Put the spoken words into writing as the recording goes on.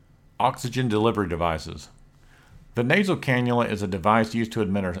Oxygen delivery devices. The nasal cannula is a device used to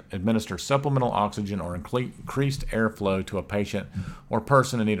administer supplemental oxygen or increased airflow to a patient or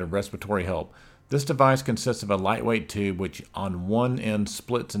person in need of respiratory help. This device consists of a lightweight tube which on one end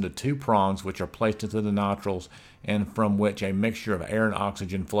splits into two prongs which are placed into the nostrils and from which a mixture of air and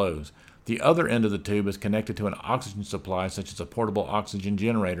oxygen flows. The other end of the tube is connected to an oxygen supply such as a portable oxygen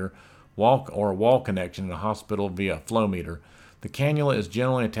generator, wall connection in a hospital via a flow meter. The cannula is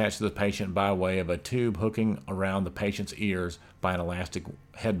generally attached to the patient by way of a tube hooking around the patient's ears by an elastic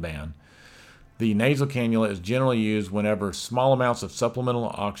headband. The nasal cannula is generally used whenever small amounts of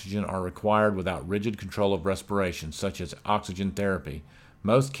supplemental oxygen are required without rigid control of respiration, such as oxygen therapy.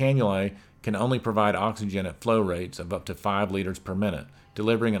 Most cannulae can only provide oxygen at flow rates of up to 5 liters per minute,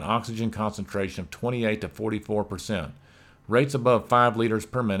 delivering an oxygen concentration of 28 to 44%. Rates above 5 liters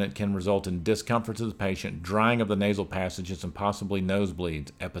per minute can result in discomfort to the patient, drying of the nasal passages, and possibly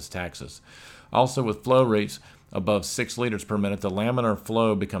nosebleeds, epistaxis. Also, with flow rates above 6 liters per minute, the laminar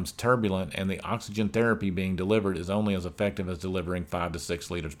flow becomes turbulent, and the oxygen therapy being delivered is only as effective as delivering 5 to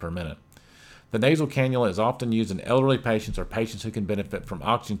 6 liters per minute. The nasal cannula is often used in elderly patients or patients who can benefit from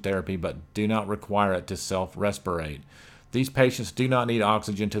oxygen therapy but do not require it to self-respirate. These patients do not need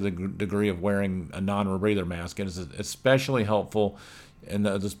oxygen to the degree of wearing a non-rebreather mask. It is especially helpful in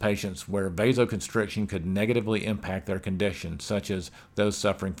those patients where vasoconstriction could negatively impact their condition, such as those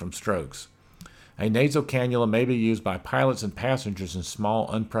suffering from strokes. A nasal cannula may be used by pilots and passengers in small,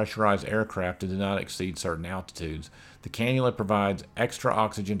 unpressurized aircraft that do not exceed certain altitudes. The cannula provides extra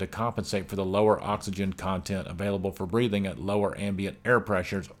oxygen to compensate for the lower oxygen content available for breathing at lower ambient air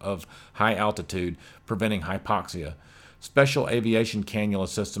pressures of high altitude, preventing hypoxia. Special aviation cannula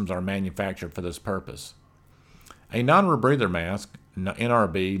systems are manufactured for this purpose. A non-rebreather mask,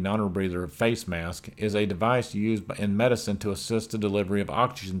 NRB, non-rebreather face mask, is a device used in medicine to assist the delivery of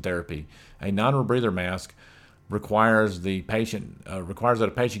oxygen therapy. A non-rebreather mask requires that a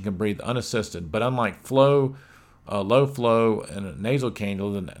patient can breathe unassisted, but unlike low flow and a nasal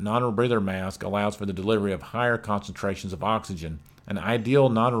cannula, the non-rebreather mask allows for the delivery of higher concentrations of oxygen. An ideal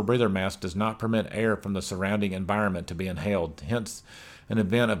non-rebreather mask does not permit air from the surrounding environment to be inhaled. Hence, an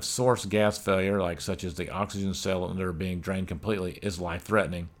event of source gas failure, such as the oxygen cylinder being drained completely, is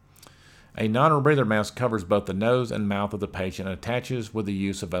life-threatening. A non-rebreather mask covers both the nose and mouth of the patient and attaches with the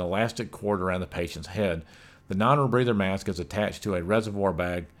use of an elastic cord around the patient's head. The non-rebreather mask is attached to a reservoir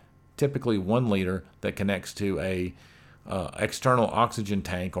bag, typically 1 liter, that connects to a external oxygen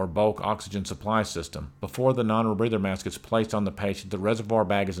tank or bulk oxygen supply system. Before the non-rebreather mask is placed on the patient, the reservoir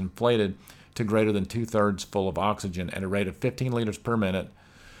bag is inflated to greater than 2/3 full of oxygen at a rate of 15 liters per minute.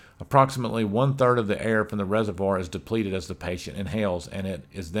 Approximately 1/3 of the air from the reservoir is depleted as the patient inhales, and it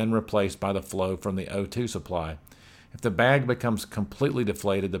is then replaced by the flow from the O2 supply. If the bag becomes completely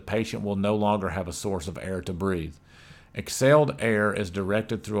deflated, the patient will no longer have a source of air to breathe. Exhaled air is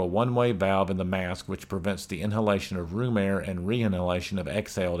directed through a one-way valve in the mask, which prevents the inhalation of room air and re-inhalation of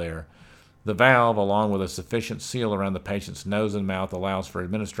exhaled air. The valve, along with a sufficient seal around the patient's nose and mouth, allows for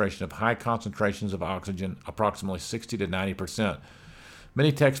administration of high concentrations of oxygen, approximately 60 to 90%.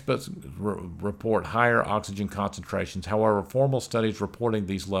 Many textbooks report higher oxygen concentrations. However, formal studies reporting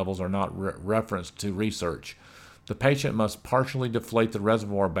these levels are not referenced to research. The patient must partially deflate the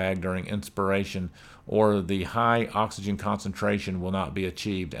reservoir bag during inspiration, or the high oxygen concentration will not be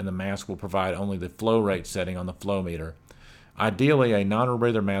achieved, and the mask will provide only the flow rate setting on the flow meter. Ideally, a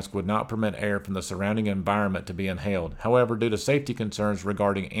non-rebreather mask would not permit air from the surrounding environment to be inhaled. However, due to safety concerns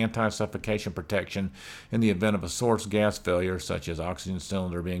regarding anti-suffocation protection in the event of a source gas failure, such as oxygen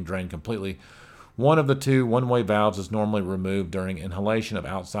cylinder being drained completely, one of the two one-way valves is normally removed during inhalation of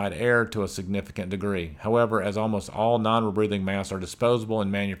outside air to a significant degree. However, as almost all non-rebreathing masks are disposable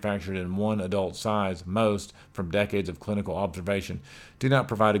and manufactured in one adult size, most, from decades of clinical observation, do not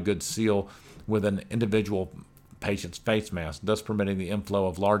provide a good seal with an individual patient's face mask, thus permitting the inflow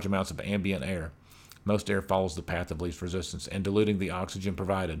of large amounts of ambient air. Most air follows the path of least resistance and diluting the oxygen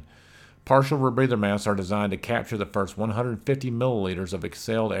provided. Partial rebreather masks are designed to capture the first 150 milliliters of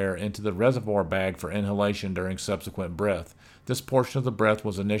exhaled air into the reservoir bag for inhalation during subsequent breath. This portion of the breath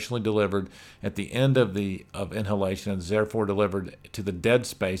was initially delivered at the end of inhalation and is therefore delivered to the dead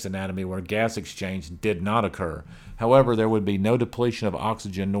space anatomy where gas exchange did not occur. However, there would be no depletion of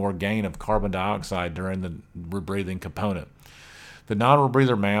oxygen nor gain of carbon dioxide during the rebreathing component. The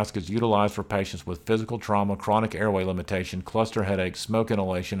non-rebreather mask is utilized for patients with physical trauma, chronic airway limitation, cluster headaches, smoke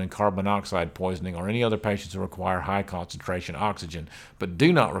inhalation, and carbon monoxide poisoning, or any other patients who require high concentration oxygen, but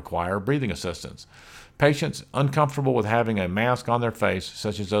do not require breathing assistance. Patients uncomfortable with having a mask on their face,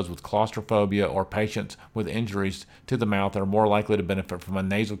 such as those with claustrophobia or patients with injuries to the mouth, are more likely to benefit from a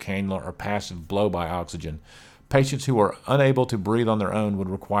nasal cannula or passive blow-by oxygen. Patients who are unable to breathe on their own would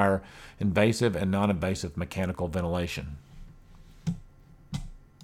require invasive and non-invasive mechanical ventilation.